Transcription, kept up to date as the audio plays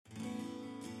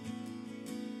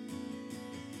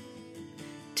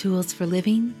Tools for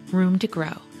living, room to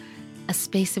grow. A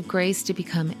space of grace to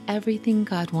become everything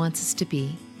God wants us to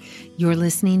be. You're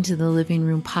listening to the Living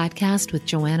Room Podcast with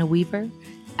Joanna Weaver,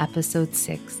 Episode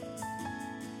 6.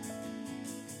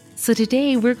 So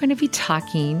today we're going to be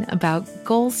talking about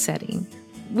goal setting,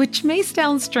 which may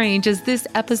sound strange as this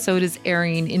episode is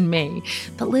airing in May.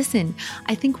 But listen,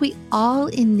 I think we all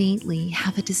innately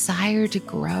have a desire to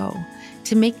grow,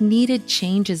 to make needed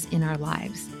changes in our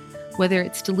lives. Whether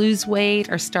it's to lose weight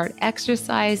or start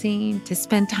exercising, to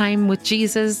spend time with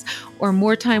Jesus or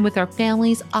more time with our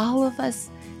families, all of us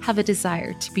have a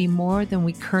desire to be more than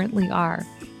we currently are.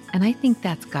 And I think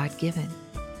that's God-given.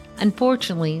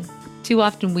 Unfortunately, too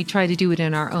often we try to do it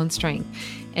in our own strength.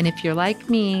 And if you're like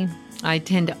me, I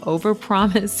tend to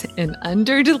overpromise and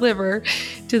underdeliver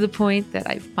to the point that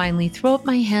I finally throw up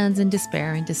my hands in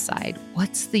despair and decide,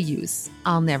 what's the use?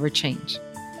 I'll never change.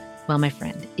 Well, my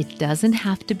friend, it doesn't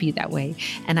have to be that way.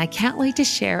 And I can't wait to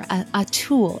share a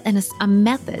tool and a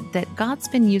method that God's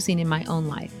been using in my own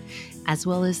life, as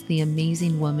well as the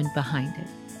amazing woman behind it.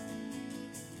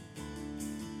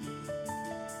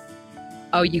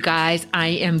 Oh, you guys, I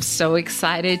am so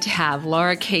excited to have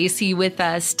Lara Casey with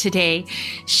us today.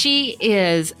 She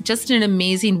is just an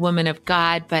amazing woman of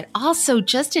God, but also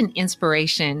just an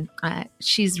inspiration.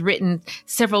 She's written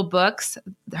several books.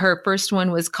 Her first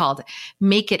one was called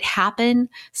Make It Happen,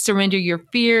 Surrender Your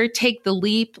Fear, Take the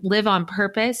Leap, Live on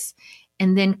Purpose,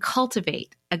 and then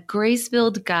Cultivate, a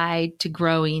grace-filled guide to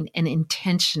growing an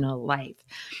intentional life.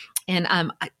 And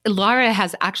Lara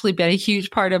has actually been a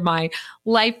huge part of my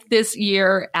life this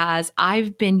year as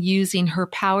I've been using her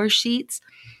power sheets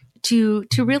to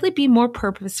really be more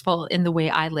purposeful in the way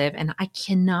I live. And I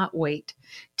cannot wait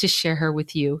to share her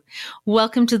with you.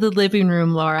 Welcome to the living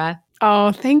room, Lara.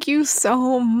 Oh, thank you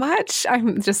so much.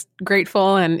 I'm just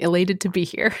grateful and elated to be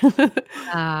here.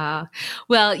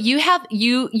 Well,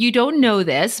 you don't know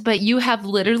this, but you have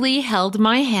literally held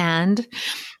my hand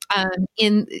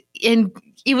in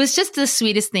it was just the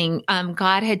sweetest thing.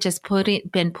 God had just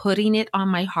been putting it on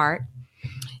my heart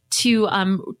to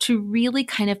really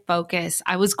kind of focus.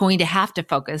 I was going to have to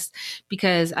focus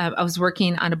because I was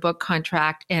working on a book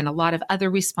contract and a lot of other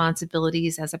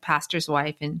responsibilities as a pastor's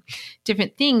wife and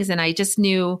different things. And I just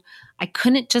knew I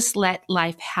couldn't just let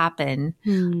life happen.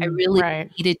 I really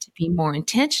needed to be more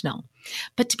intentional.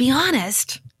 But to be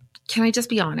honest, can I just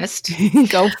be honest?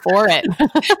 Go for it.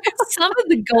 Some of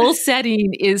the goal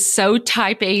setting is so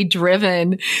type A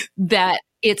driven that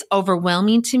it's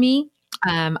overwhelming to me.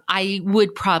 I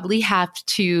would probably have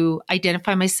to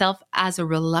identify myself as a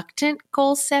reluctant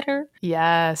goal setter.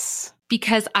 Yes.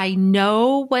 Because I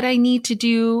know what I need to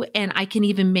do and I can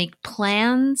even make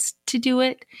plans to do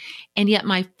it. And yet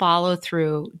my follow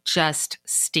through just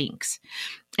stinks.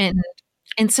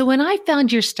 And so when I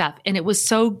found your stuff and it was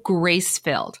so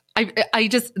grace-filled,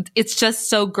 it's just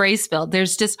so grace-filled.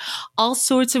 There's just all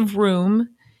sorts of room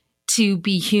to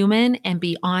be human and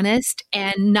be honest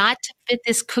and not to fit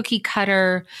this cookie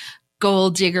cutter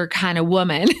gold digger kind of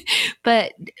woman,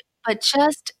 but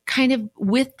just kind of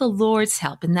with the Lord's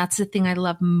help. And that's the thing I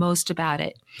love most about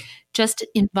it. Just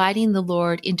inviting the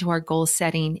Lord into our goal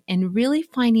setting and really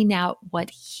finding out what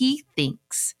He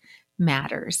thinks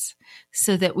matters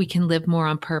so that we can live more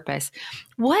on purpose.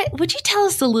 What would you tell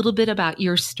us a little bit about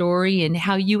your story and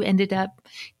how you ended up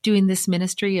doing this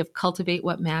ministry of Cultivate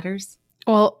What Matters?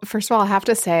 Well, first of all, I have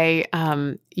to say,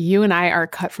 you and I are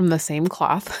cut from the same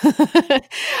cloth.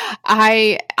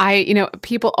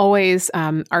 People always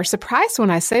are surprised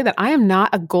when I say that I am not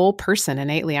a goal person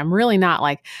innately. I'm really not.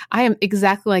 Like, I am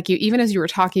exactly like you. Even as you were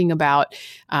talking about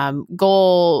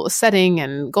goal setting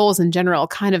and goals in general,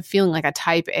 kind of feeling like a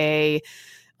type A,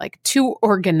 like too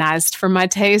organized for my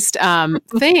taste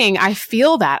thing. I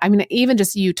feel that. I mean, even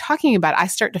just you talking about it, I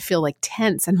start to feel like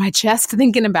tense in my chest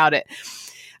thinking about it.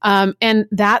 And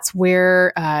that's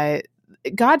where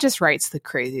God just writes the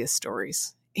craziest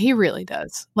stories. He really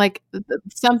does. Like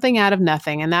something out of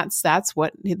nothing. And that's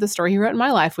what the story He wrote in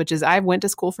my life, which is I went to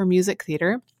school for music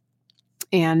theater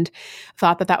and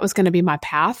thought that was going to be my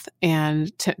path.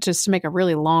 And just to make a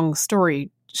really long story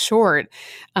short,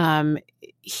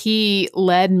 He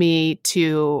led me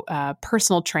to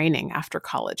personal training after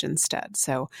college instead.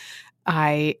 So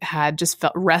I had just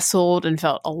wrestled and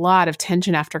felt a lot of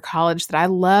tension after college that I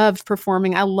loved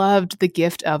performing. I loved the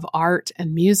gift of art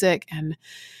and music and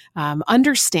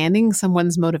understanding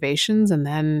someone's motivations and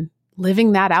then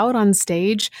living that out on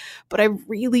stage. But I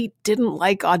really didn't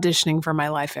like auditioning for my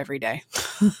life every day.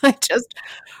 I just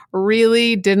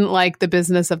really didn't like the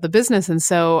business of the business. And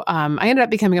so I ended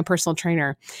up becoming a personal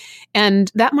trainer.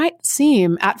 And that might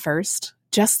seem at first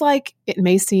just like it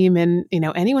may seem in,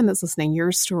 anyone that's listening,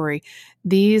 your story,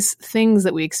 these things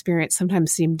that we experience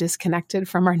sometimes seem disconnected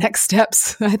from our next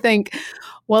steps. I think,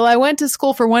 well, I went to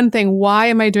school for one thing. Why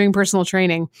am I doing personal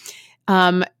training?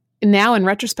 Now in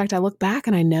retrospect, I look back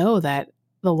and I know that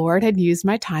the Lord had used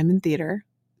my time in theater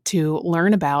to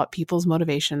learn about people's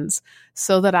motivations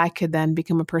so that I could then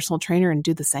become a personal trainer and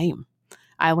do the same.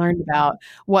 I learned about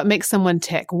what makes someone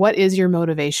tick. What is your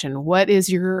motivation? What is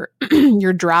your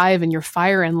your drive and your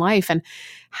fire in life? And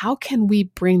how can we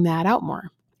bring that out more?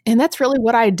 And that's really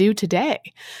what I do today.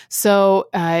 So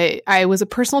I was a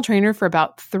personal trainer for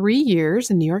about 3 years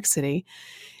in New York City.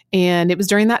 And it was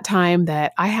during that time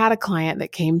that I had a client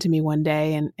that came to me one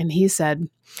day and he said,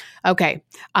 okay,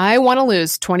 I want to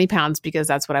lose 20 pounds because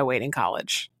that's what I weighed in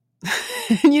college.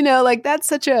 That's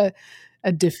such a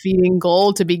defeating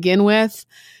goal to begin with.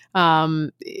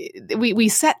 We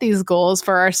set these goals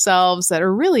for ourselves that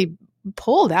are really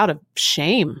pulled out of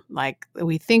shame. Like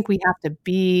we think we have to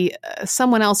be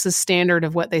someone else's standard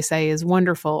of what they say is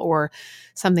wonderful or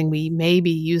something we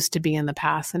maybe used to be in the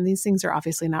past. And these things are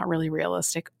obviously not really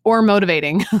realistic or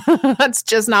motivating. That's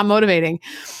just not motivating.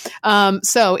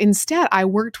 So instead, I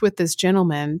worked with this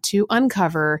gentleman to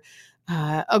uncover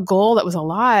a goal that was a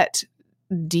lot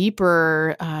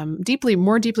deeper,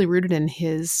 more deeply rooted in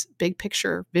his big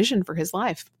picture vision for his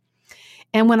life.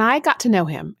 And when I got to know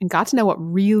him and got to know what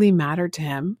really mattered to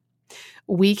him,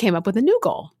 we came up with a new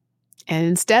goal. And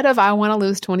instead of I want to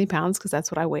lose 20 pounds because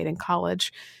that's what I weighed in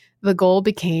college, the goal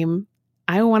became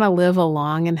I want to live a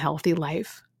long and healthy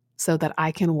life so that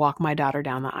I can walk my daughter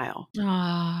down the aisle.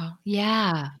 Oh,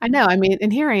 yeah. I know. I mean,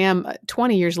 and here I am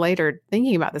 20 years later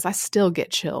thinking about this. I still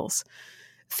get chills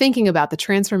thinking about the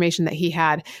transformation that he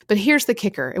had. But here's the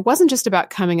kicker. It wasn't just about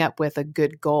coming up with a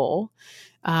good goal.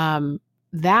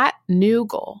 That new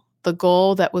goal, the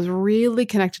goal that was really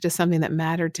connected to something that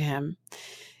mattered to him,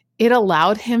 it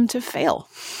allowed him to fail.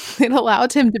 It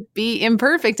allowed him to be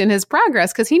imperfect in his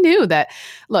progress because he knew that,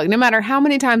 look, no matter how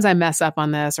many times I mess up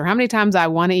on this or how many times I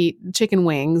want to eat chicken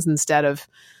wings instead of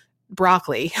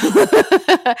broccoli,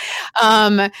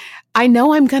 I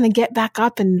know I'm going to get back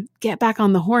up and get back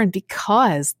on the horn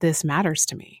because this matters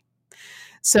to me.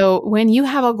 So when you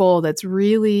have a goal that's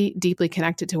really deeply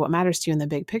connected to what matters to you in the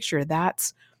big picture,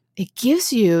 it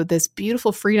gives you this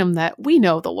beautiful freedom that we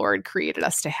know the Lord created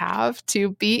us to have,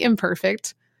 to be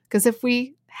imperfect. Because if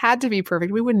we had to be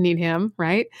perfect, we wouldn't need him,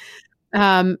 right?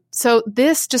 So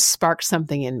this just sparked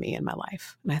something in me in my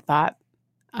life. And I thought,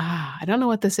 I don't know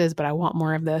what this is, but I want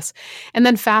more of this. And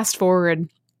then fast forward,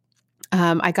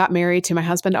 I got married to my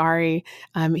husband, Ari.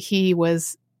 He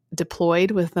was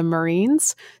deployed with the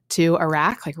Marines to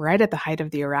Iraq, like right at the height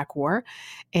of the Iraq War.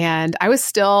 And I was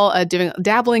still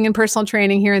dabbling in personal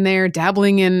training here and there,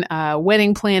 dabbling in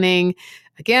wedding planning,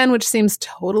 again, which seems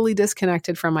totally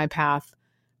disconnected from my path.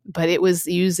 But it was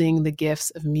using the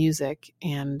gifts of music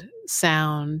and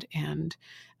sound and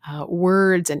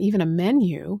words and even a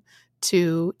menu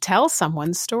to tell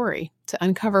someone's story, to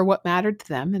uncover what mattered to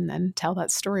them and then tell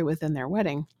that story within their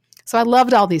wedding. So I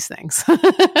loved all these things.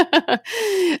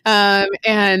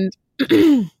 And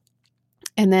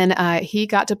then he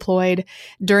got deployed.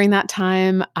 During that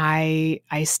time, I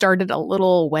started a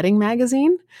little wedding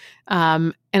magazine.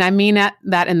 And I mean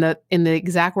that in the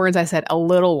exact words I said, a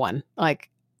little one. Like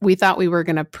we thought we were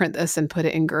going to print this and put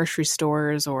it in grocery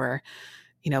stores or,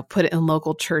 put it in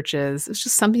local churches. It was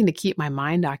just something to keep my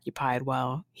mind occupied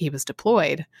while he was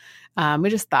deployed. We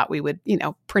just thought we would,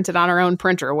 print it on our own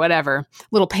printer or whatever,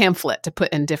 little pamphlet to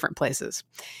put in different places.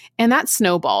 And that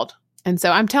snowballed. And so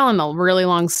I'm telling a really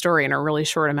long story in a really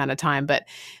short amount of time. But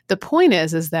the point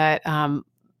is that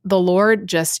the Lord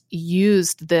just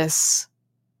used this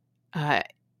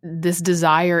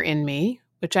desire in me,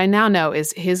 which I now know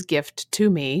is his gift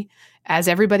to me, as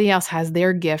everybody else has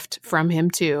their gift from him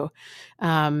too,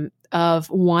 of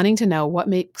wanting to know what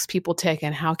makes people tick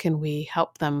and how can we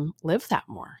help them live that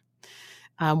more.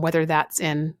 Whether that's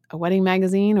in a wedding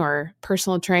magazine or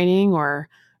personal training or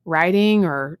writing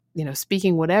or,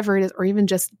 speaking, whatever it is, or even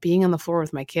just being on the floor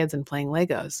with my kids and playing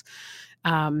Legos.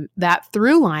 That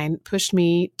through line pushed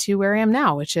me to where I am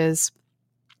now, which is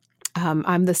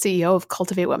I'm the CEO of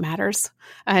Cultivate What Matters.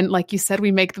 And like you said,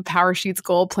 we make the Power Sheets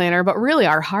goal planner, but really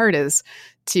our heart is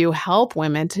to help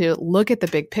women to look at the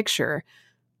big picture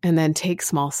and then take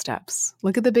small steps.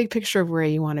 Look at the big picture of where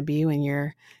you want to be when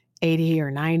you're 80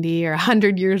 or 90 or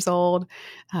 100 years old,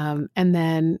 and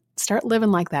then start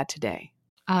living like that today.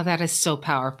 Oh, that is so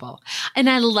powerful. And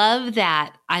I love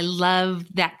that. I love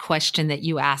that question that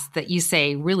you asked, that you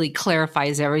say really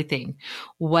clarifies everything.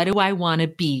 What do I want to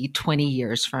be 20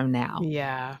 years from now?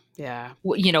 Yeah. Yeah.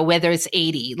 Whether it's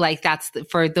 80, like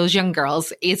for those young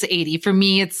girls, it's 80. For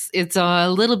me, it's a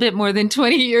little bit more than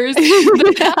 20 years.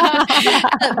 Because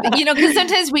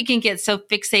sometimes we can get so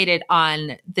fixated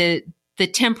on the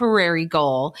temporary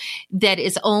goal that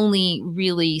is only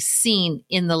really seen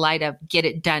in the light of get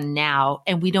it done now.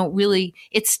 And we don't really,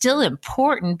 it's still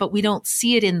important, but we don't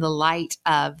see it in the light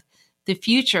of the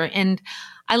future. And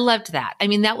I loved that. I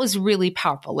mean, that was really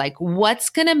powerful. Like,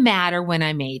 what's going to matter when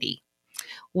I'm 80?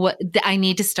 I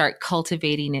need to start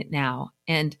cultivating it now.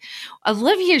 And I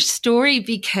love your story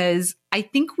because I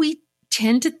think we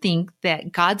tend to think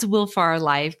that God's will for our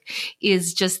life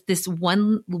is just this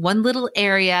one little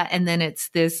area, and then it's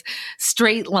this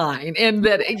straight line, and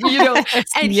that,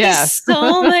 and Yes. He's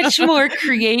so much more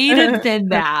creative than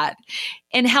that.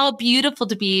 And how beautiful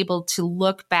to be able to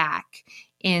look back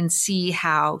and see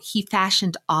how He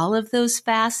fashioned all of those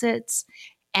facets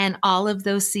and all of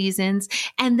those seasons,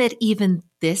 and that even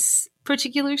this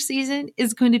particular season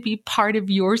is going to be part of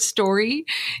your story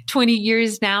 20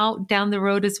 years now down the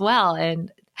road as well.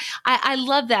 And I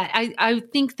love that. I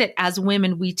think that as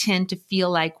women, we tend to feel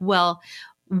like, well,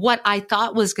 what I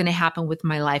thought was going to happen with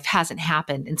my life hasn't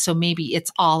happened. And so maybe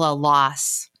it's all a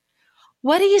loss.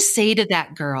 What do you say to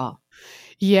that girl?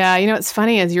 Yeah, it's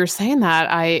funny as you're saying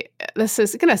that, this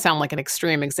is going to sound like an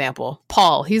extreme example.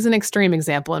 Paul, he's an extreme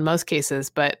example in most cases,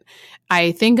 but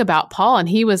I think about Paul, and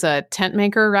he was a tent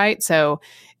maker, right? So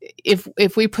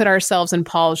if we put ourselves in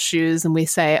Paul's shoes and we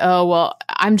say, oh, well,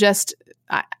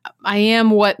 I am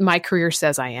what my career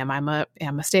says I am. I'm a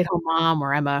stay-at-home mom,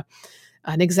 or I'm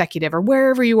an executive, or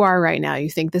wherever you are right now, you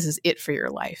think this is it for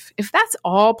your life. If that's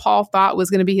all Paul thought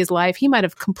was going to be his life, he might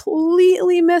have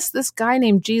completely missed this guy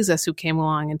named Jesus who came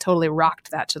along and totally rocked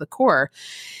that to the core.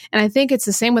 And I think it's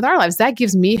the same with our lives. That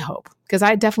gives me hope, because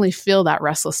I definitely feel that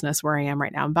restlessness where I am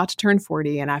right now. I'm about to turn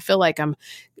 40, and I feel like I'm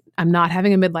not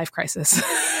having a midlife crisis.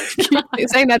 Keep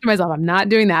saying that to myself. I'm not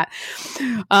doing that.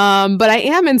 But I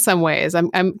am in some ways.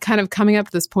 I'm kind of coming up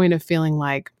to this point of feeling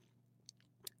like,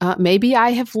 maybe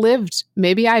I have lived,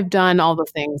 maybe I've done all the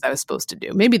things I was supposed to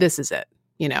do. Maybe this is it,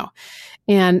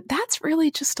 and that's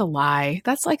really just a lie.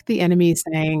 That's like the enemy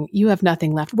saying you have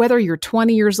nothing left, whether you're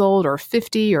 20 years old or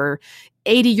 50 or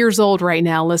 80 years old right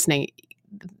now listening.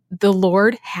 The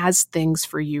Lord has things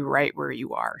for you right where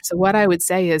you are. So what I would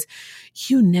say is,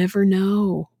 you never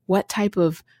know what type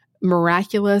of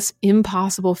miraculous,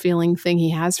 impossible feeling thing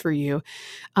He has for you.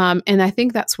 And I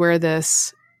think that's where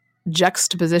this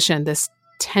juxtaposition, this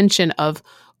tension of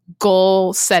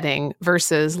goal setting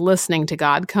versus listening to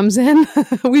God comes in.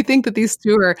 We think that these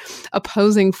two are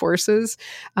opposing forces.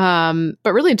 But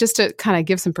really, just to kind of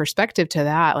give some perspective to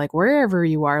that, like wherever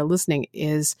you are listening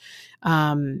is,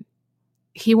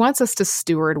 He wants us to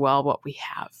steward well what we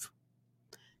have.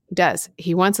 He does.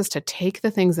 He wants us to take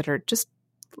the things that are just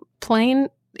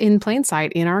in plain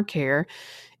sight in our care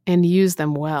and use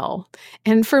them well.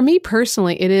 And for me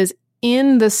personally, it is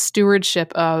in the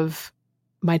stewardship of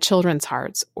my children's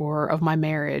hearts, or of my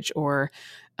marriage, or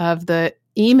of the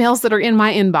emails that are in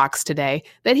my inbox today,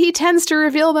 that He tends to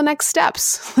reveal the next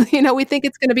steps. We think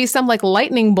it's going to be some like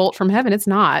lightning bolt from heaven. It's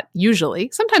not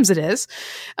usually. Sometimes it is.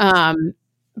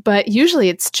 But usually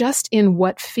it's just in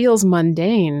what feels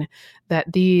mundane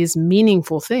that these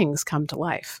meaningful things come to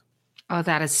life. Oh,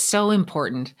 that is so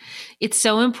important. It's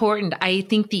so important. I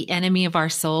think the enemy of our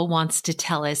soul wants to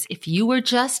tell us, if you were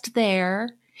just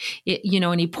there,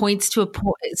 and he points to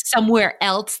somewhere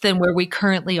else than where we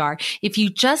currently are. If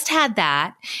you just had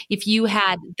that, if you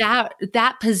had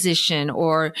that position,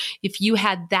 or if you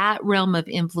had that realm of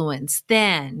influence,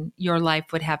 then your life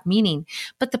would have meaning.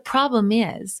 But the problem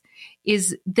is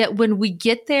that when we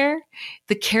get there,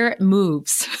 the carrot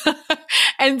moves.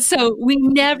 And so we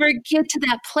never get to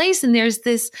that place. And there's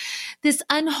this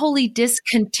unholy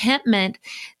discontentment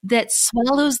that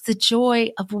swallows the joy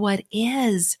of what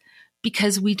is,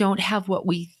 because we don't have what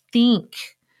we think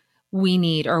we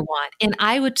need or want. And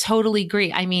I would totally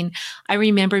agree. I mean, I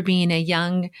remember being a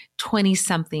young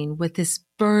 20-something with this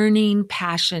burning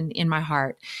passion in my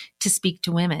heart to speak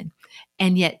to women.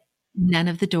 And yet none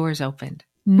of the doors opened.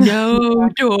 No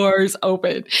doors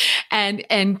opened.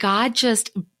 And God just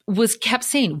kept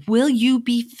saying, will you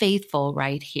be faithful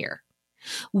right here?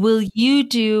 Will you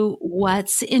do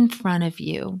what's in front of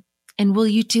you? And will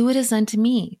you do it as unto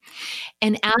me?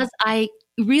 And as I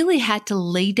really had to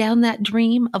lay down that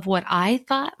dream of what I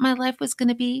thought my life was going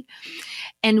to be,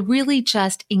 and really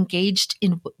just engaged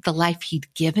in the life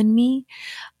He'd given me,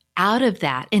 out of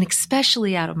that, and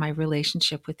especially out of my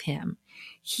relationship with him,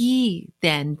 he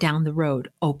then down the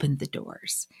road opened the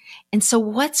doors. And so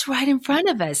what's right in front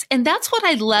of us? And that's what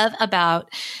I love about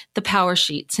the power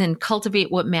sheets and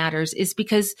Cultivate What Matters, is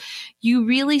because you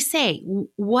really say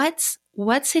what's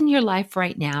in your life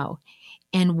right now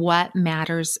and what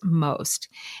matters most.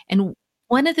 And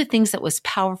one of the things that was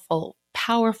powerful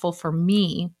for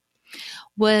me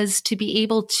was to be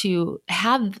able to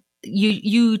have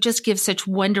you just give such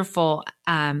wonderful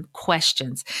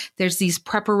questions. There's these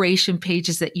preparation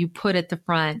pages that you put at the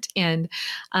front, and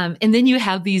then you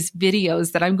have these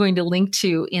videos that I'm going to link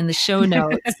to in the show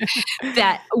notes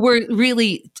that were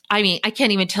really, I mean, I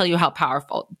can't even tell you how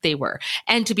powerful they were.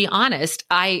 And to be honest,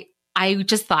 I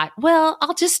just thought, well,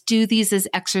 I'll just do these as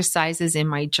exercises in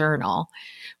my journal.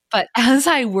 But as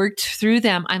I worked through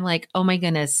them, I'm like, oh my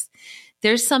goodness,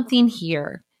 there's something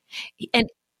here.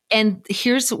 And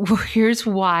here's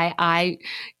why I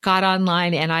got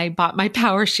online and I bought my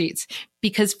power sheets,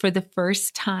 because for the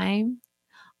first time,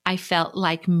 I felt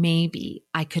like maybe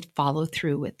I could follow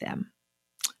through with them.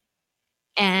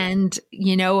 And,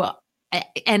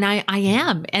 and I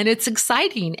am, and it's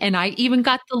exciting. And I even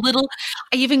got the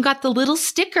little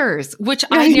stickers, which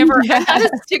I'm not a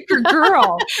sticker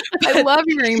girl. I love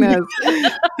hearing those.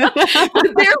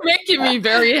 They're making me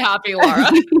very happy,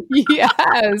 Lara.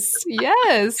 Yes.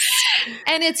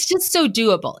 And it's just so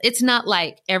doable. It's not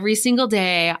like every single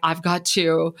day I've got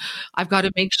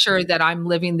to make sure that I'm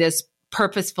living this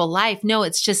purposeful life. No,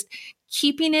 it's just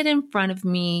keeping it in front of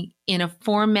me in a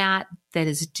format that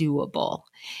is doable.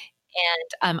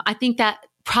 And I think that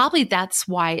probably that's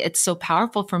why it's so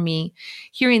powerful for me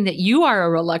hearing that you are a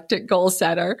reluctant goal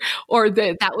setter, or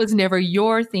that was never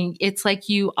your thing. It's like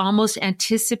you almost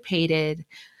anticipated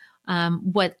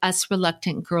what us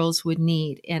reluctant girls would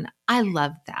need. And I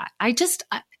love that.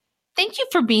 Thank you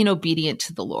for being obedient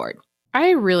to the Lord.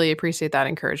 I really appreciate that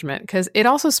encouragement, because it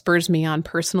also spurs me on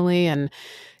personally and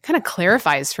kind of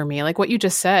clarifies for me. Like what you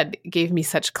just said gave me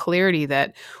such clarity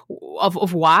that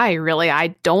of why really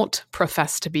I don't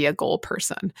profess to be a goal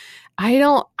person. I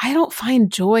don't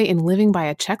find joy in living by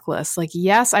a checklist. Like,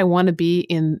 yes, I want to be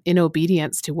in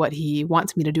obedience to what he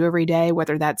wants me to do every day,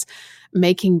 whether that's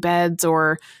making beds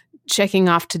or checking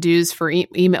off to-dos for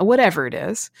email, whatever it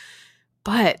is.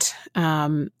 But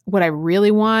what I really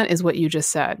want is what you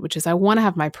just said, which is I want to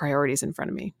have my priorities in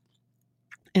front of me.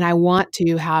 And I want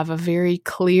to have a very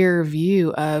clear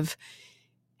view of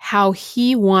how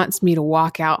he wants me to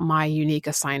walk out my unique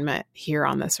assignment here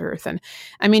on this earth. And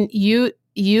I mean,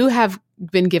 you have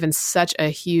been given such a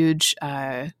huge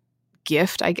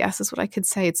gift, I guess is what I could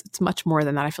say. It's much more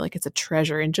than that. I feel like it's a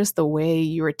treasure in just the way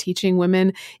you are teaching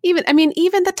women. Even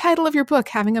the title of your book,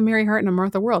 Having a Merry Heart in a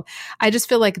Martha World. I just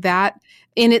feel like that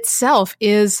in itself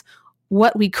is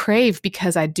what we crave,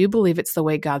 because I do believe it's the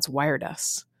way God's wired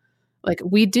us. Like,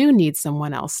 we do need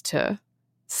someone else to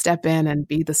step in and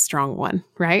be the strong one,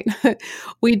 right?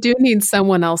 We do need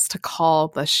someone else to call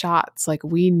the shots. Like,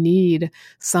 we need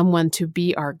someone to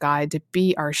be our guide, to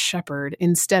be our shepherd,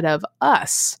 instead of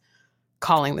us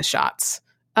calling the shots,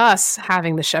 us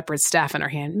having the shepherd's staff in our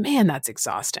hand. Man, that's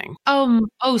exhausting.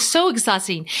 So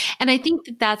exhausting. And I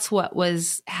think that's what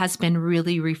has been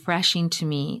really refreshing to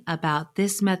me about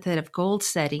this method of goal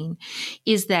setting,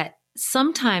 is that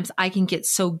sometimes I can get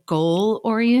so goal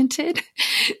oriented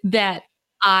that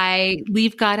I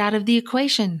leave God out of the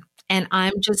equation, and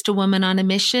I'm just a woman on a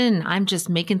mission. I'm just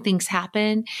making things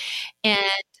happen.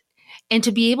 And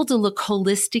to be able to look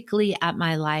holistically at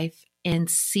my life and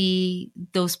see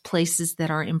those places that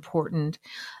are important,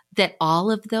 that all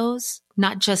of those,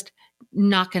 not just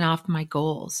knocking off my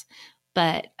goals,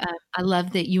 but I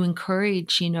love that you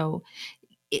encourage,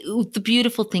 the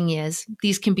beautiful thing is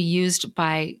these can be used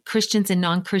by Christians and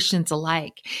non-Christians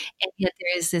alike. And yet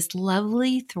there is this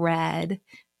lovely thread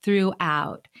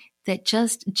throughout that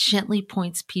just gently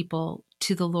points people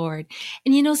to the Lord.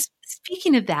 And,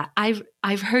 speaking of that,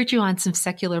 I've heard you on some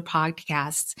secular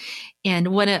podcasts, and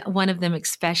one of them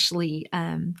especially,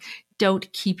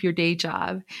 Don't Keep Your Day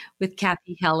Job, with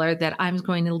Kathy Heller, that I'm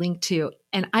going to link to.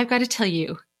 And I've got to tell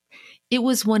you, it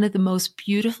was one of the most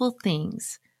beautiful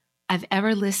things I've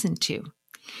ever listened to,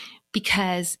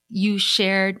 because you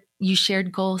shared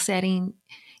goal setting,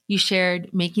 you shared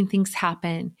making things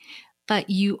happen, but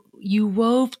you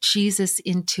wove Jesus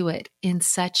into it in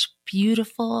such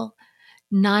beautiful,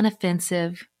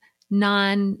 non-offensive,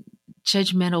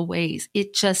 non-judgmental ways.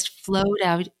 It just flowed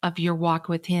out of your walk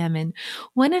with him. And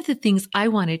one of the things I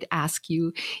wanted to ask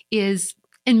you is,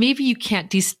 and maybe you can't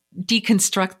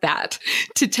deconstruct that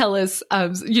to tell us,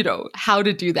 how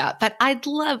to do that. But I'd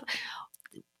love,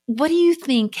 what do you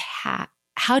think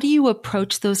how do you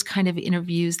approach those kind of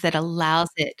interviews that allows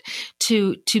it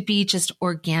to be just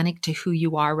organic to who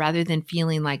you are rather than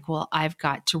feeling like, well, I've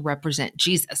got to represent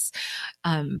Jesus?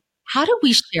 How do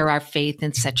we share our faith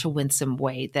in such a winsome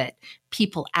way that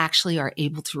people actually are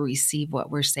able to receive what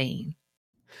we're saying?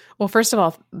 Well, first of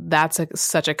all, that's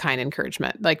such a kind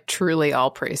encouragement. Like, truly,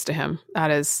 all praise to him.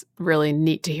 That is really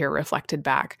neat to hear reflected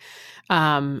back.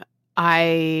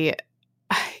 I,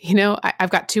 I've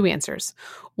got two answers.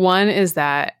 One is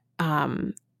that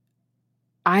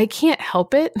I can't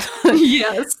help it.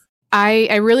 Yes.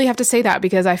 I really have to say that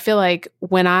because I feel like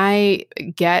when I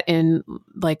get in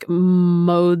like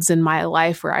modes in my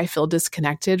life where I feel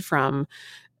disconnected from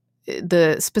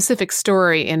the specific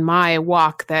story in my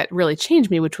walk that really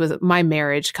changed me, which was my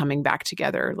marriage coming back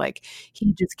together. Like,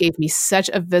 he just gave me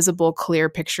such a visible, clear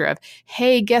picture of,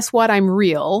 hey, guess what? I'm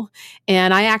real.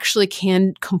 And I actually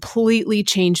can completely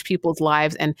change people's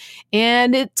lives. And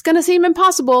it's going to seem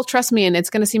impossible. Trust me. And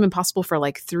it's going to seem impossible for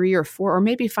like 3 or 4 or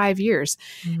maybe 5 years.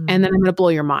 And then I'm going to blow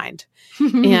your mind.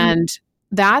 And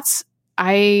that's,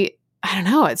 I don't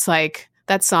know. It's like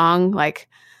that song, like,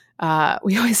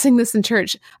 we always sing this in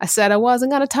church. I said I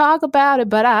wasn't going to talk about it,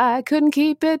 but I couldn't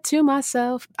keep it to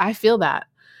myself. I feel that.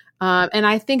 And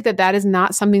I think that is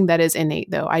not something that is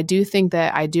innate, though. I do think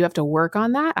that I do have to work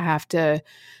on that. I have to,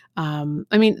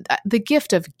 the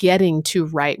gift of getting to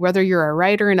write, whether you're a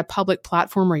writer in a public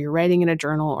platform or you're writing in a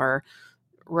journal or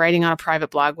writing on a private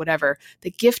blog, whatever,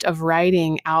 the gift of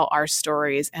writing out our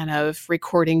stories and of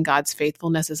recording God's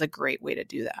faithfulness is a great way to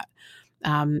do that.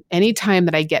 Anytime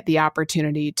that I get the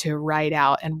opportunity to write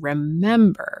out and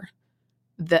remember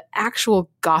the actual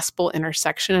gospel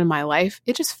intersection in my life,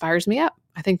 it just fires me up.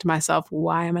 I think to myself,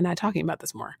 why am I not talking about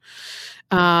this more?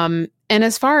 And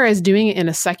as far as doing it in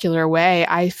a secular way,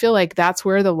 I feel like that's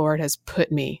where the Lord has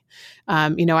put me.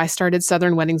 I started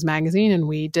Southern Weddings Magazine, and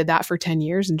we did that for 10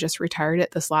 years and just retired it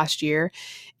this last year.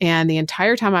 And the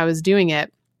entire time I was doing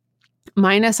it,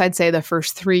 minus, I'd say, the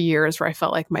first 3 years where I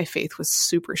felt like my faith was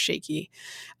super shaky.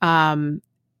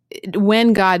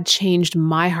 When God changed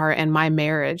my heart and my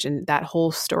marriage and that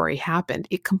whole story happened,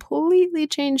 it completely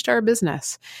changed our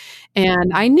business.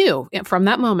 And I knew from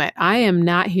that moment, I am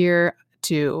not here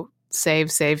to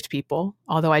save saved people,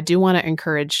 although I do want to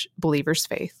encourage believers'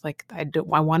 faith. Like, I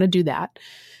want to do that.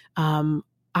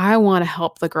 I want to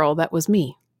help the girl that was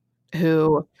me,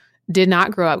 who did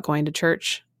not grow up going to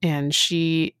church, and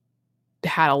she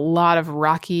had a lot of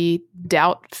rocky,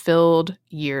 doubt-filled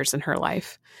years in her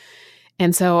life.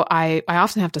 And so I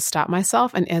often have to stop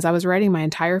myself. And as I was writing my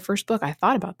entire first book, I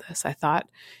thought about this. I thought,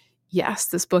 yes,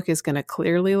 this book is going to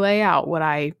clearly lay out what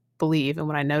I believe and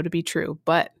what I know to be true.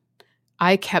 But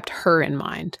I kept her in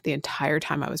mind the entire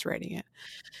time I was writing it.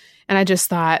 And I just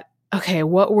thought, okay,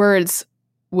 what words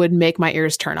would make my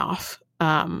ears turn off?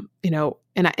 And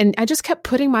I just kept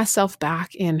putting myself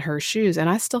back in her shoes. And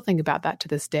I still think about that to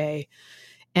this day.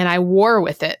 And I war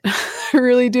with it. I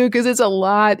really do, because it's a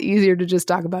lot easier to just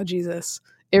talk about Jesus.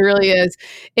 It really is.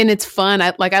 And it's fun.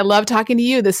 I love talking to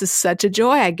you. This is such a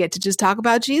joy. I get to just talk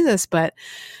about Jesus. But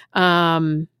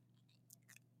I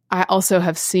also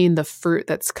have seen the fruit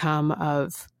that's come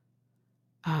of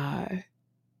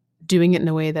doing it in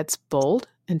a way that's bold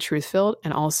and truth-filled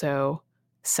and also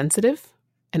sensitive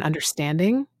and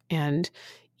understanding. And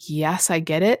yes, I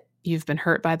get it. You've been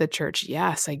hurt by the church.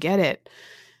 Yes, I get it.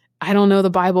 I don't know the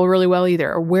Bible really well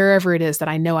either, or wherever it is that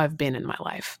I know I've been in my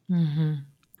life.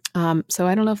 Mm-hmm. So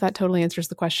I don't know if that totally answers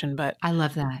the question, but I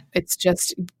love that. It's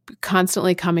just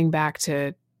constantly coming back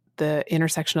to the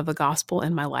intersection of the gospel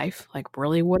in my life. Like,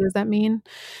 really, what does that mean?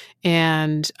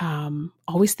 And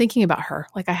always thinking about her.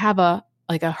 Like, I have a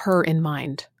her in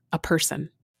mind, a person.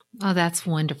 Oh, that's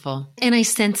wonderful. And I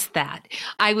sensed that.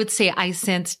 I would say I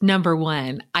sensed, number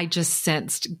one, I just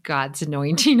sensed God's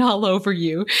anointing all over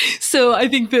you. So I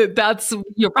think that's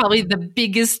probably the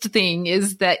biggest thing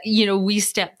is that, we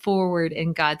step forward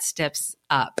and God steps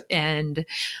up and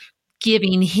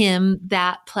giving him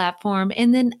that platform.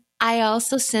 And then I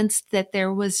also sensed that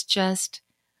there was just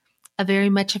a very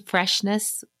much a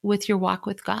freshness with your walk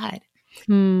with God.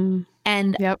 And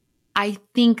yep. I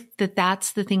think that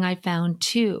that's the thing I found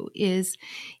too, is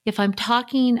if I'm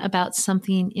talking about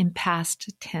something in past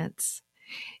tense,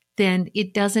 then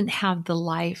it doesn't have the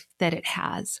life that it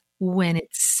has when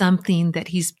it's something that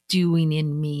he's doing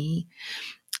in me,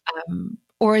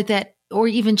 or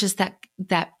even just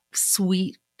that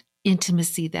sweet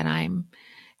intimacy that I'm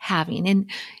having. And,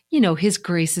 his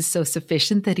grace is so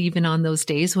sufficient that even on those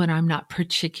days when I'm not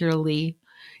particularly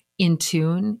in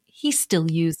tune, he still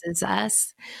uses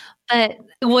us. But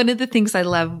one of the things I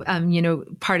love,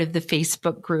 part of the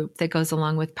Facebook group that goes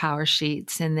along with Power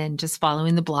Sheets and then just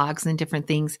following the blogs and different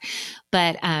things.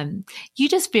 But you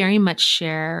just very much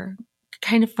share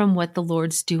kind of from what the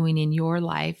Lord's doing in your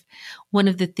life. One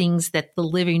of the things that the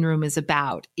living room is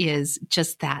about is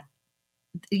just that,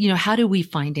 how do we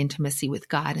find intimacy with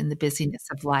God in the busyness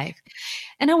of life?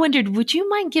 And I wondered, would you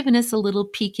mind giving us a little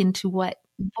peek into what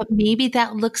maybe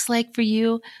that looks like for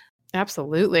you?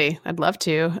 Absolutely. I'd love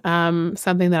to.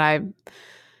 Something that I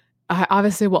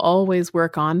obviously will always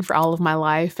work on for all of my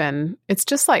life. And it's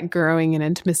just like growing in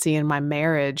intimacy in my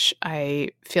marriage. I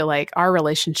feel like our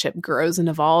relationship grows and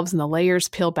evolves and the layers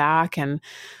peel back. And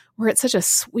we're at such a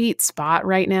sweet spot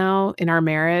right now in our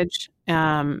marriage.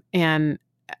 And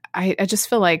I just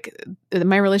feel like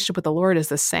my relationship with the Lord is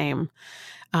the same.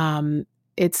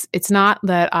 It's not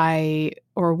that I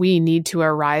or we need to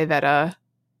arrive at a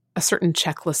certain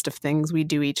checklist of things we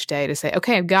do each day to say,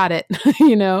 okay, I've got it.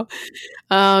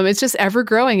 It's just ever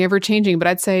growing, ever changing. But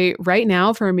I'd say right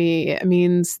now for me, it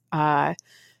means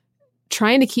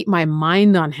trying to keep my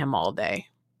mind on him all day.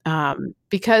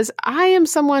 Because I am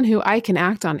someone who I can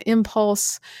act on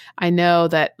impulse. I know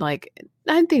that I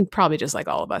think probably just like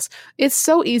all of us, it's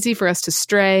so easy for us to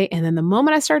stray. And then the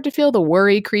moment I start to feel the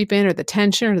worry creep in or the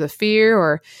tension or the fear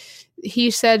or he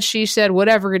said, she said,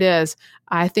 whatever it is,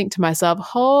 I think to myself,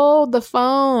 hold the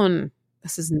phone.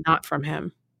 This is not from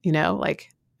him. I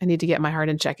need to get my heart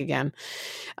in check again.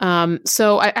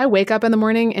 So I wake up in the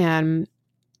morning and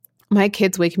my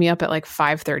kids wake me up at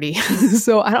 5:30.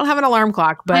 So I don't have an alarm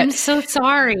clock, but I'm so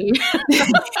sorry.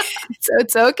 so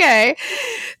it's okay.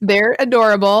 They're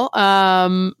adorable.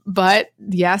 But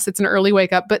yes, it's an early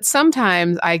wake up, but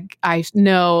sometimes I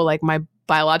know my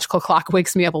biological clock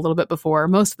wakes me up a little bit before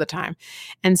most of the time.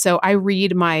 And so I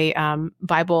read my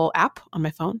Bible app on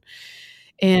my phone.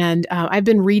 And I've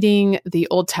been reading the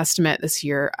Old Testament this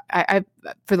year. I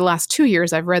for the last 2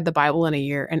 years, I've read the Bible in a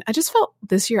year. And I just felt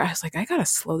this year, I was like, I got to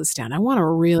slow this down. I want to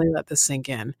really let this sink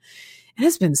in. And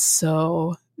it's been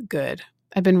so good.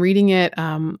 I've been reading it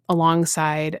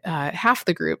alongside half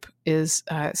the group is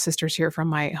sisters here from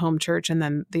my home church. And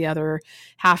then the other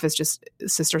half is just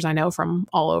sisters I know from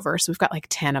all over. So we've got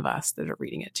 10 of us that are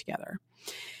reading it together.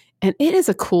 And it is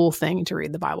a cool thing to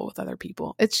read the Bible with other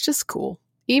people. It's just cool.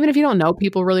 Even if you don't know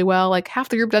people really well, half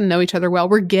the group doesn't know each other well,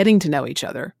 we're getting to know each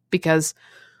other because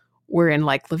we're in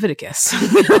Leviticus.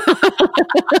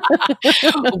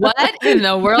 What in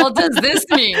the world does this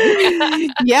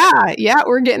mean? Yeah,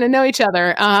 we're getting to know each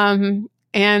other.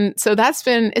 And so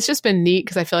it's just been neat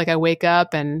because I feel like I wake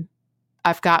up and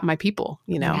I've got my people,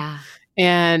 Yeah.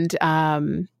 and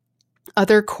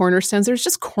other cornerstones. There's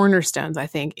just cornerstones, I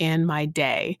think, in my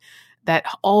day that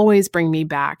always bring me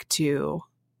back to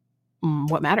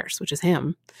what matters, which is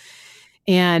him.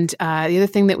 And the other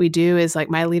thing that we do is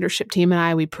my leadership team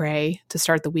and we pray to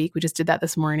start the week. We just did that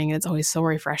this morning, and it's always so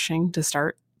refreshing to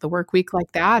start the work week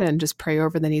like that and just pray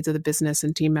over the needs of the business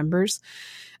and team members.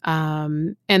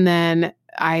 And then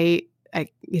I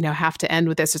have to end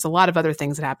with this. There's a lot of other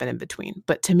things that happen in between,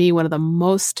 but to me, one of the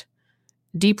most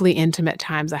deeply intimate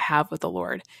times I have with the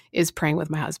Lord is praying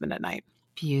with my husband at night.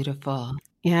 Beautiful.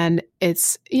 And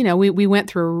it's, we went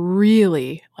through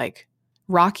really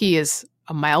rocky is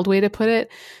a mild way to put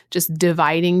it, just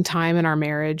dividing time in our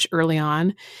marriage early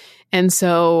on. And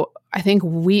so I think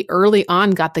we early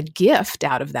on got the gift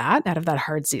out of that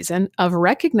hard season of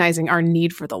recognizing our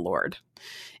need for the Lord.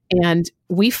 And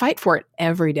we fight for it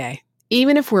every day.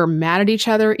 Even if we're mad at each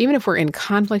other, even if we're in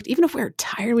conflict, even if we're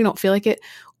tired, we don't feel like it,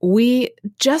 we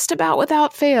just about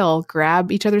without fail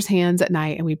grab each other's hands at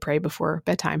night and we pray before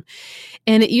bedtime.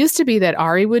 And it used to be that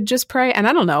Ari would just pray. And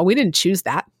I don't know, we didn't choose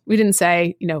that. We didn't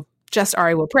say, just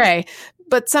Ari will pray.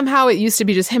 But somehow it used to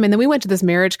be just him. And then we went to this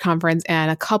marriage conference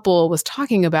and a couple was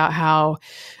talking about how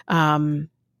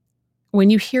when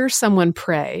you hear someone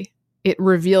pray, it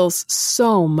reveals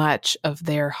so much of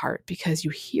their heart because you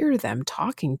hear them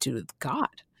talking to God.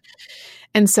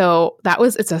 And so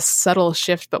it's a subtle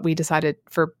shift, but we decided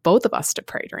for both of us to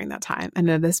pray during that time. And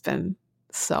it has been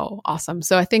so awesome.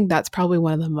 So I think that's probably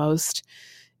one of the most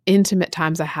intimate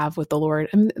times I have with the Lord.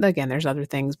 And again, there's other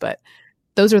things, but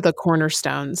those are the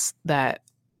cornerstones that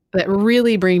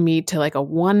really bring me to a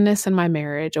oneness in my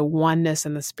marriage, a oneness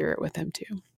in the spirit with him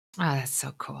too. Oh, that's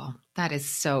so cool. That is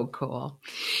so cool.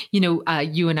 You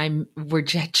and I were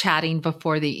chatting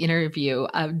before the interview.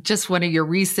 Just one of your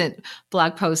recent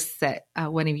blog posts that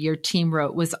one of your team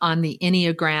wrote was on the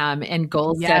Enneagram and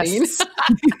goal setting. Yes.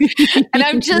 And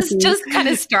I'm just kind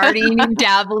of starting and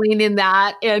dabbling in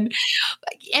that. And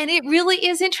it really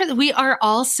is interesting. We are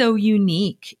all so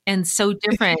unique and so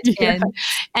different. Yeah.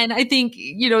 And I think,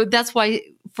 that's why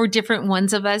for different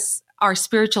ones of us, our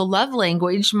spiritual love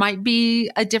language might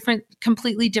be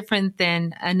completely different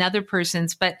than another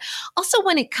person's. But also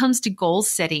when it comes to goal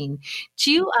setting,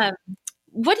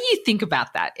 what do you think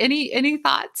about that? Any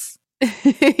thoughts?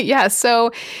 Yeah. So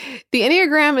the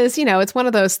Enneagram is, it's one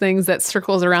of those things that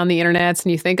circles around the internet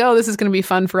and you think, oh, this is going to be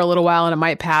fun for a little while and it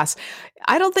might pass.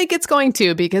 I don't think it's going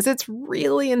to, because it's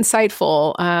really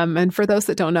insightful. And for those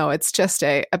that don't know, it's just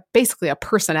basically a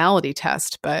personality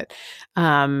test. But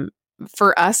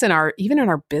for us even in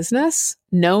our business,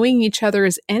 knowing each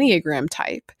other's Enneagram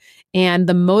type and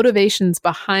the motivations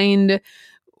behind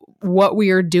what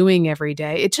we are doing every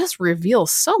day, it just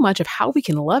reveals so much of how we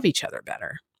can love each other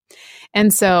better.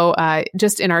 And so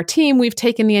just in our team, we've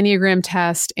taken the Enneagram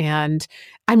test, and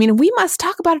I mean, we must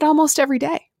talk about it almost every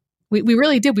day. We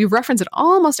really did. We reference it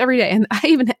almost every day. And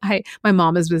my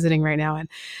mom is visiting right now, and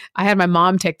I had my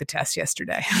mom take the test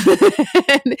yesterday.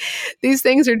 And these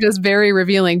things are just very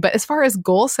revealing. But as far as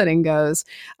goal setting goes,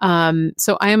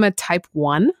 so I am a type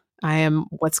 1. I am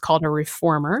what's called a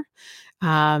reformer.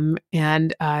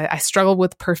 And I struggle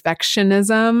with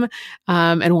perfectionism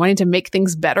and wanting to make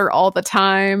things better all the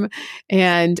time.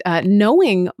 And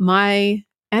knowing my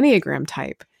Enneagram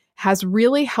type has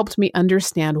really helped me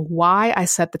understand why I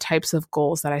set the types of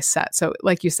goals that I set. So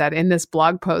like you said, in this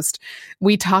blog post,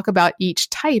 we talk about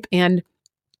each type and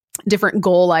different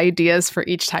goal ideas for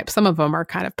each type. Some of them are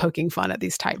kind of poking fun at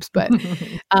these types, but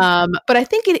I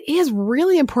think it is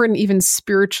really important, even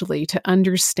spiritually, to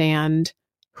understand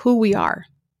who we are,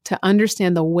 to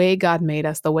understand the way God made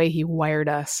us, the way He wired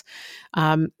us,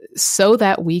 so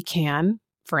that we can,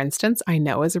 for instance, I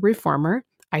know as a reformer,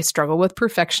 I struggle with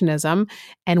perfectionism.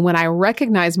 And when I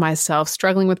recognize myself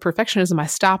struggling with perfectionism, I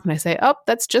stop and I say, oh,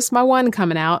 that's just my one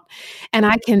coming out. And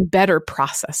I can better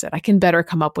process it. I can better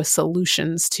come up with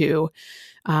solutions to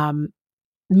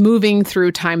moving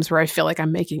through times where I feel like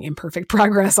I'm making imperfect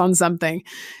progress on something.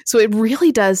 So it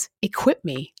really does equip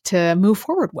me to move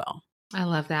forward well. I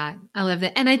love that. I love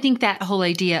that. And I think that whole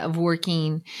idea of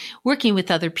working with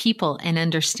other people and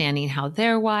understanding how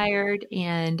they're wired.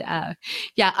 And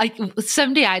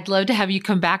someday I'd love to have you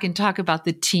come back and talk about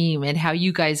the team and how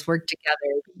you guys work together.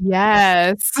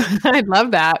 Yes, I'd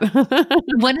love that.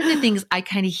 One of the things I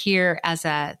kind of hear as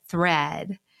a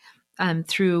thread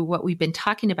through what we've been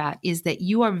talking about is that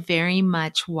you are very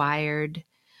much wired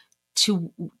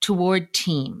toward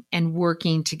team and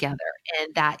working together,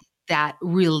 and that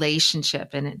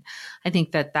relationship. And I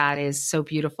think that is so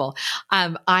beautiful.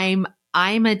 I'm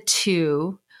a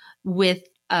 2 with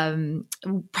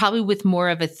probably with more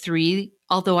of a 3,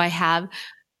 although I have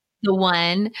the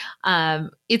 1.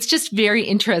 It's just very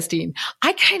interesting.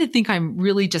 I kind of think I'm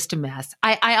really just a mess.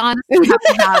 I honestly have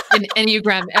to have an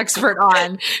Enneagram expert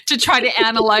on to try to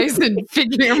analyze and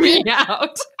figure me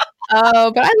out.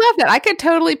 Oh, but I love that. I could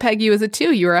totally peg you as a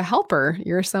 2. You're a helper.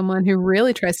 You're someone who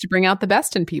really tries to bring out the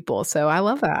best in people. So I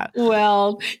love that.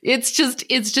 Well, it's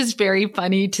just very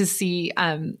funny to see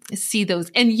those.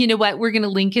 And you know what? We're going to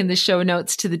link in the show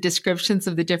notes to the descriptions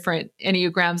of the different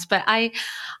Enneagrams. But I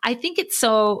think it's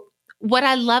so, what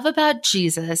I love about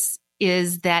Jesus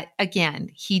is that,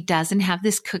 again, He doesn't have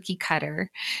this cookie cutter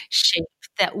shape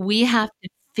that we have to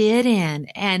fit in.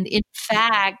 And in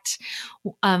fact,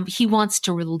 He wants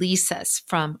to release us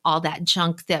from all that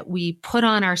junk that we put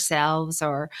on ourselves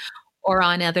or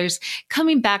on others.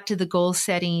 Coming back to the goal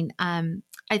setting,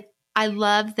 I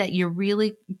love that you're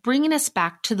really bringing us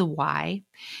back to the why.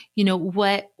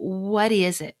 What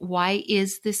is it? Why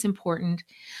is this important?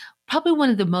 Probably one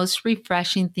of the most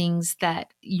refreshing things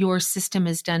that your system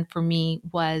has done for me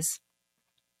was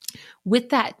with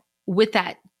that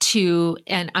too.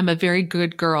 And I'm a very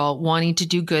good girl, wanting to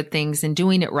do good things and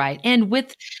doing it right. And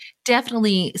with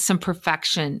definitely some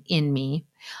perfection in me.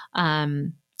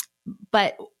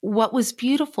 But what was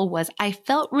beautiful was I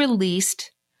felt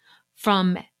released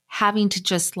from having to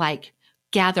just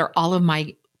gather all of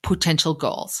my potential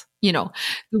goals,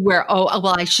 where,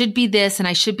 well, I should be this and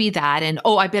I should be that. And,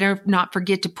 I better not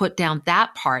forget to put down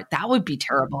that part. That would be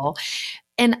terrible.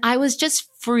 And I was just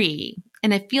free.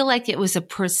 And I feel like it was a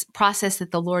process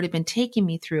that the Lord had been taking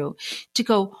me through to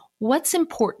go, what's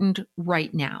important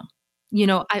right now?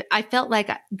 I felt like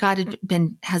God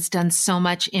has done so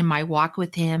much in my walk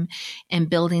with him and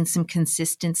building some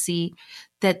consistency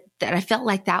that I felt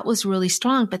like that was really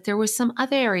strong. But there were some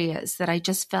other areas that I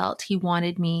just felt he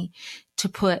wanted me to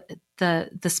put the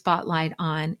spotlight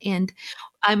on. And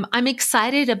I'm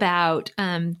excited about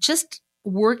just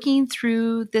working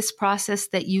through this process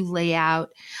that you lay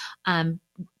out,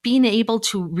 being able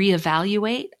to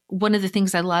reevaluate. One of the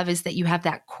things I love is that you have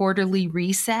that quarterly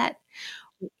reset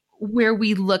where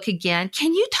we look again.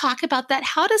 Can you talk about that?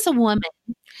 How does a woman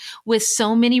with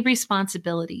so many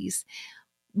responsibilities,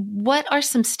 what are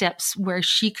some steps where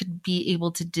she could be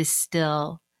able to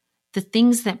distill the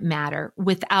things that matter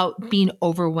without being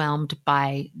overwhelmed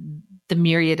by the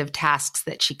myriad of tasks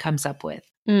that she comes up with?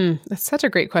 That's such a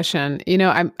great question.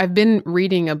 I've been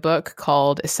reading a book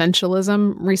called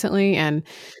Essentialism recently, and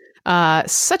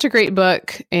such a great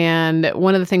book. And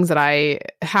one of the things that I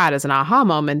had as an aha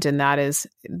moment in that is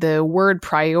the word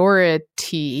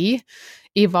priority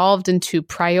evolved into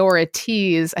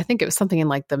priorities. I think it was something in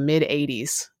like the mid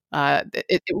 80s.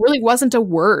 It really wasn't a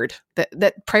word.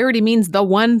 That priority means the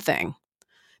one thing.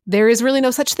 There is really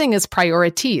no such thing as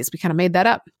priorities. We kind of made that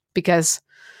up because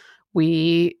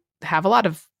we have a lot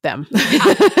of them.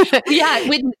 Yeah,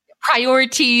 when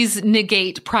priorities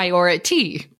negate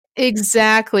priority.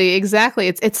 Exactly.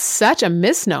 It's such a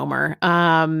misnomer.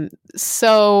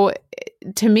 So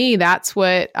to me, that's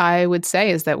what I would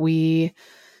say is that we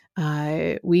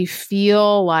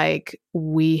feel like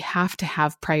we have to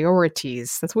have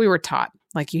priorities. That's what we were taught.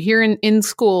 Like you hear in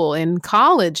school, in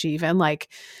college, even like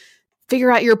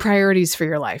figure out your priorities for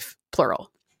your life, plural.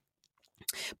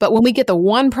 But when we get the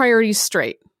one priority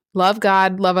straight, love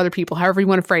God, love other people, however you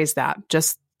want to phrase that,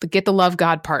 just get the love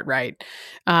God part right.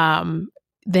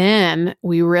 Then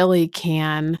we really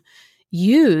can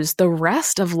use the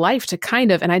rest of life to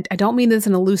kind of, and I don't mean this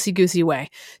in a loosey-goosey way,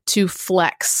 to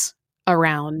flex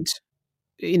around,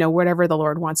 whatever the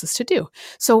Lord wants us to do.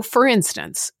 So for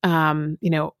instance,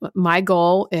 my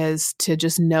goal is to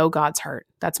just know God's heart.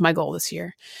 That's my goal this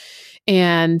year.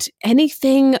 And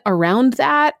anything around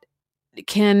that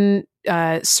can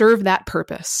serve that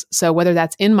purpose. So whether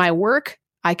that's in my work,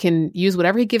 I can use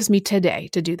whatever he gives me today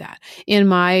to do that. In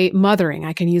my mothering,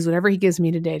 I can use whatever he gives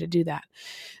me today to do that.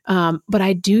 But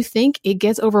I do think it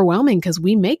gets overwhelming because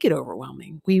we make it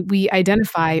overwhelming. We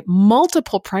identify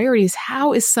multiple priorities.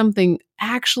 How is something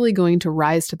actually going to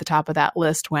rise to the top of that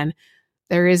list when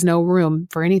there is no room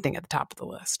for anything at the top of the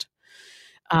list?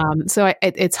 So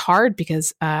it's hard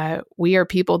because we are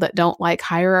people that don't like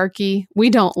hierarchy. We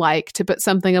don't like to put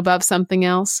something above something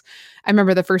else. I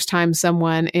remember the first time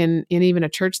someone in even a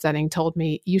church setting told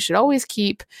me, you should always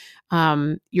keep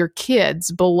your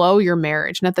kids below your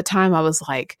marriage. And at the time I was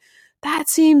like, that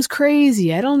seems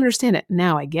crazy. I don't understand it.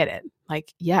 Now I get it.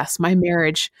 Like, yes, my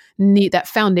marriage that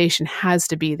foundation has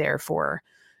to be there for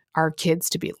our kids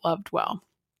to be loved well.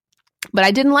 But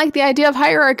I didn't like the idea of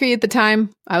hierarchy at the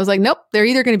time. I was like, nope, they're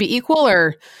either going to be equal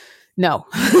or no.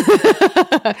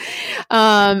 But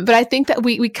I think that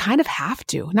we kind of have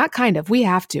to, not kind of, we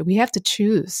have to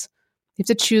choose. We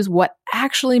have to choose what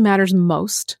actually matters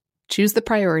most, choose the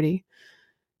priority.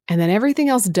 And then everything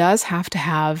else does have to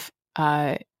have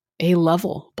a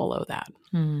level below that.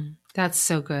 That's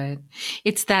so good.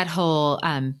 It's that whole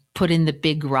put in the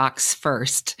big rocks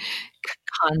first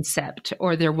concept,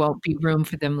 or there won't be room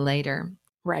for them later.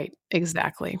 Right.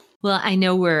 Exactly. Well, I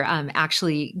know we're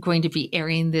actually going to be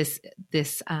airing this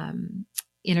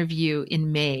interview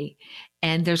in May,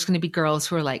 and there's going to be girls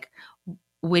who are like,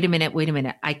 wait a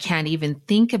minute. I can't even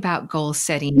think about goal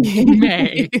setting in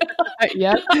May.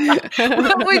 Yep.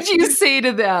 What would you say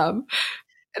to them?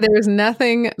 There's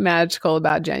nothing magical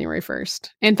about January 1st.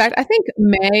 In fact, I think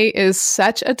May is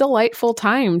such a delightful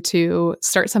time to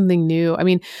start something new. I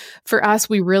mean, for us,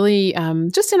 we really,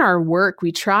 just in our work,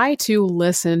 we try to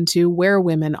listen to where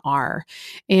women are.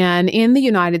 And in the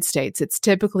United States, it's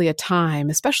typically a time,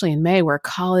 especially in May, where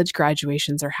college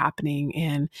graduations are happening.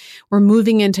 And we're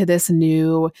moving into this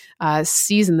new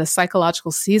season, the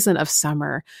psychological season of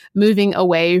summer, moving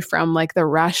away from like the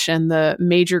rush and the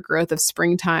major growth of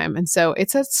springtime. And so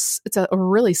it's a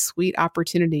really sweet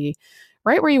opportunity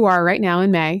right where you are right now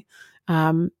in May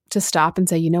to stop and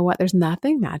say, you know what, there's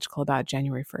nothing magical about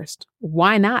January 1st.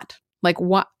 Why not? Like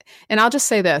what? And I'll just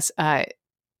say this,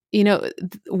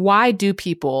 why do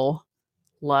people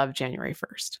love January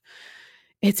 1st?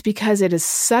 It's because it is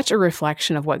such a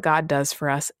reflection of what God does for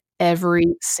us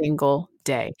every single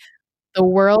day. The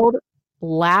world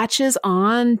latches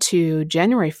on to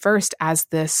January 1st as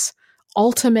this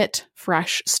ultimate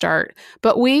fresh start.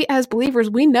 But we as believers,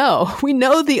 we know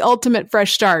the ultimate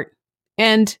fresh start.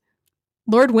 And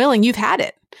Lord willing, you've had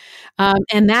it.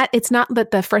 And that it's not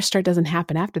that the fresh start doesn't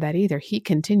happen after that either. He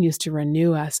continues to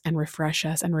renew us and refresh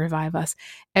us and revive us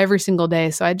every single day.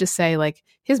 So I just say, like,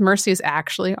 his mercies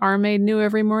actually are made new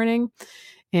every morning.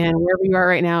 And wherever you are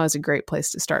right now is a great place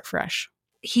to start fresh.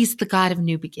 He's the God of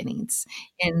new beginnings.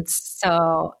 And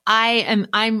so I'm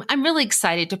really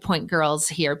excited to point girls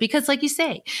here because, like you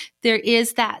say, there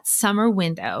is that summer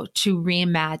window to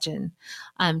reimagine,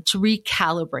 to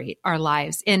recalibrate our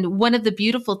lives. And one of the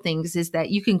beautiful things is that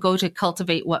you can go to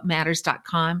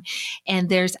cultivatewhatmatters.com and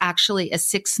there's actually a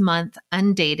 6-month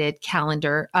undated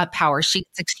calendar, power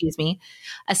sheets,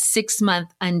 a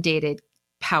 6-month undated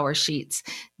power sheets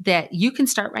that you can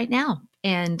start right now.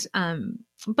 And,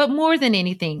 but more than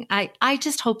anything, I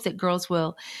just hope that girls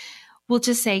will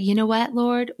just say, you know what,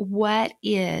 Lord,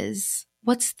 what's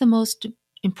the most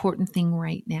important thing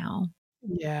right now?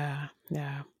 Yeah.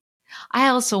 Yeah. I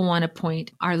also want to point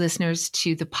our listeners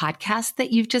to the podcast that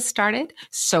you've just started.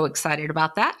 So excited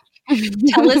about that.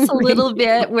 Tell us a little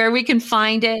bit where we can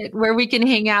find it, where we can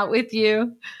hang out with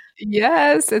you.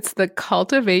 Yes, it's the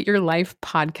Cultivate Your Life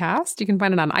podcast. You can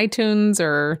find it on iTunes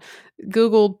or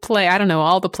Google Play. I don't know,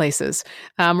 all the places.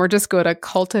 Or just go to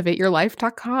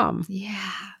cultivateyourlife.com.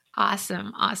 Yeah.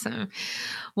 Awesome. Awesome.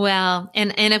 Well,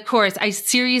 and of course, I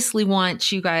seriously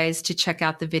want you guys to check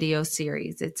out the video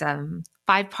series. It's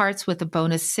 5 parts with a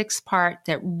bonus 6th part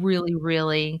that really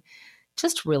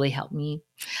helped me.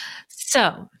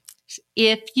 So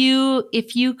if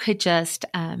you could just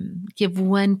give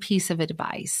one piece of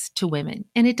advice to women,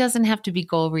 and it doesn't have to be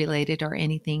goal related or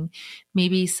anything,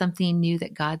 maybe something new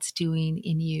that God's doing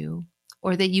in you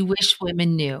or that you wish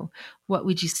women knew, what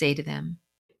would you say to them?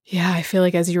 Yeah, I feel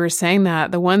like as you were saying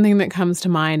that, the one thing that comes to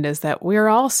mind is that we're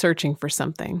all searching for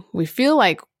something. We feel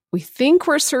like we think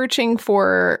we're searching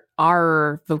for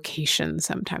our vocation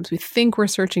sometimes. We think we're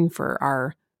searching for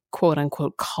our quote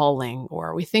unquote calling,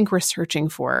 or we think we're searching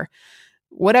for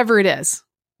whatever it is.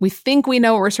 We think we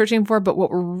know what we're searching for, but what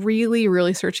we're really,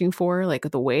 really searching for, like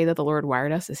the way that the Lord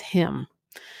wired us, is Him.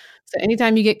 So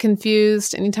anytime you get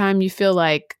confused, anytime you feel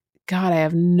like, God, I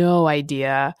have no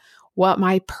idea what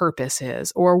my purpose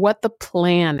is, or what the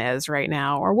plan is right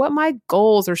now, or what my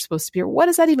goals are supposed to be, or what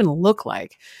does that even look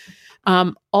like?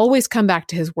 Always come back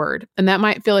to His word. And that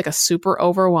might feel like a super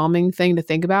overwhelming thing to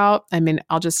think about. I mean,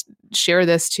 I'll just share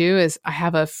this too, is I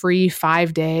have a free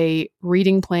 5-day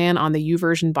reading plan on the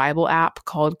YouVersion Bible app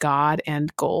called God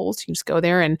and Goals. You can just go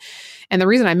there. And the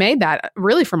reason I made that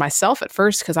really for myself at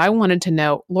first, because I wanted to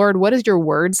know, Lord, what does your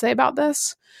word say about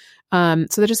this? So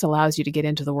that just allows you to get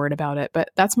into the word about it.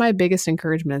 But that's my biggest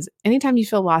encouragement is anytime you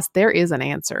feel lost, there is an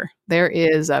answer. There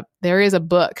is a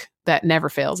book that never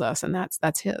fails us, and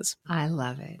that's His. I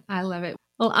love it. I love it.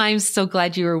 Well, I'm so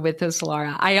glad you were with us,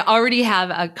 Lara. I already have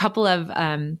a couple of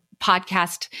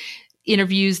podcast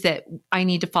interviews that I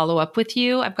need to follow up with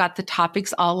you. I've got the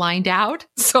topics all lined out.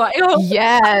 So I hope.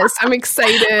 Yes, I'm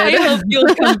excited. I hope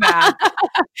you'll come back.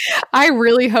 I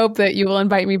really hope that you will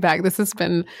invite me back. This has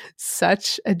been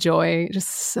such a joy. Just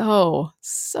so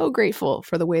grateful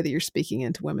for the way that you're speaking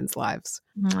into women's lives.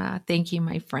 Thank you,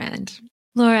 my friend.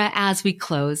 Lara, as we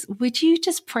close, would you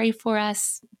just pray for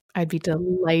us? I'd be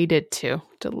delighted to.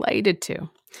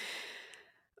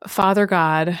 Father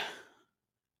God,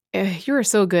 you are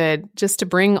so good just to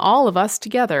bring all of us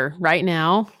together right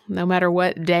now, no matter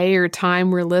what day or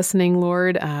time we're listening,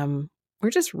 Lord. We're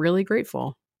just really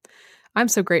grateful. I'm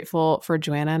so grateful for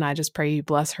Joanna, and I just pray you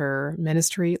bless her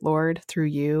ministry, Lord, through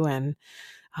you. And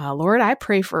Lord, I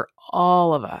pray for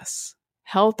all of us.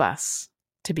 Help us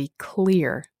to be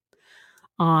clear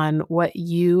on what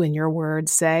you and your word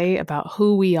say about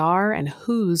who we are and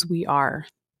whose we are.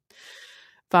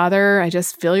 Father, I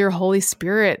just feel your Holy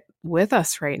Spirit with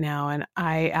us right now. And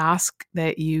I ask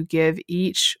that you give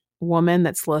each woman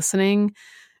that's listening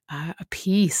a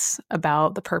peace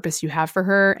about the purpose you have for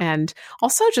her, and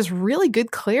also just really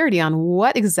good clarity on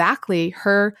what exactly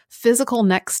her physical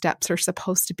next steps are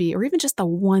supposed to be, or even just the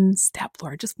one step,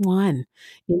 Lord, just one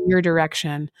in your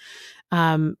direction.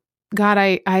 God,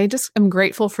 I just am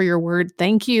grateful for your word.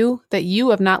 Thank you that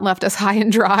you have not left us high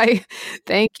and dry.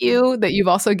 Thank you that you've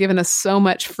also given us so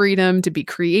much freedom to be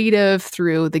creative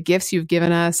through the gifts you've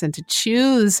given us and to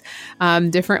choose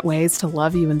different ways to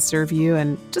love you and serve you.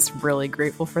 And just really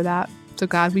grateful for that. So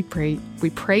God, we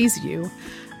praise you.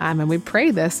 And we pray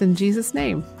this in Jesus'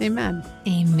 name. Amen.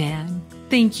 Amen.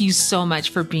 Thank you so much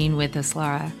for being with us,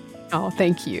 Lara. Oh,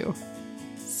 thank you.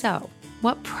 So,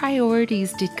 what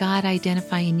priorities did God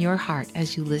identify in your heart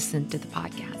as you listened to the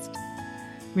podcast?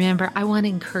 Remember, I want to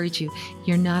encourage you,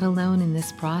 you're not alone in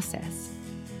this process.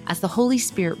 As the Holy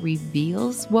Spirit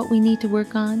reveals what we need to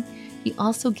work on, He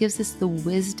also gives us the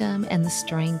wisdom and the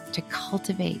strength to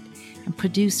cultivate and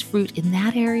produce fruit in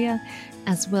that area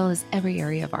as well as every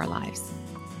area of our lives.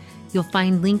 You'll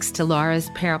find links to Lara's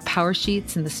power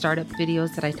sheets and the startup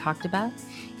videos that I talked about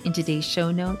in today's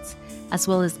show notes, as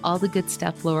well as all the good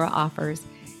stuff Lara offers.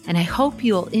 And I hope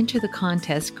you'll enter the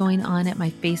contest going on at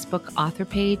my Facebook author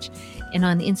page and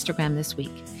on Instagram this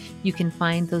week. You can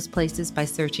find those places by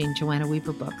searching Joanna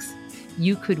Weaver Books.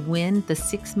 You could win the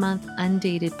 6-month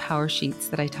undated power sheets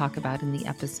that I talk about in the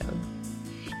episode.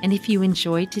 And if you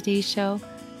enjoyed today's show,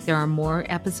 there are more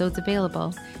episodes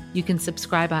available. You can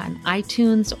subscribe on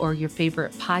iTunes or your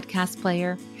favorite podcast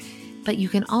player, but you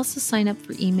can also sign up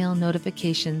for email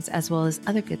notifications as well as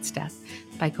other good stuff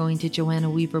by going to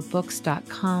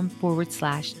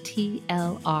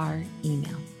joannaweaverbooks.com/TLR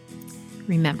email.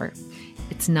 Remember,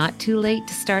 it's not too late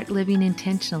to start living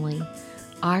intentionally.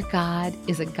 Our God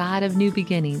is a God of new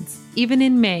beginnings, even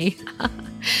in May.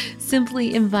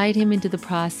 Simply invite Him into the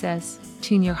process,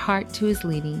 tune your heart to His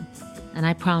leading, and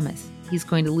I promise He's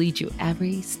going to lead you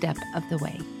every step of the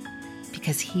way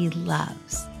because He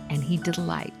loves and He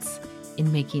delights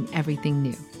in making everything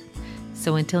new.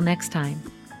 So until next time,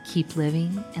 keep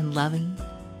living and loving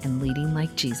and leading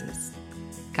like Jesus.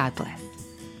 God bless.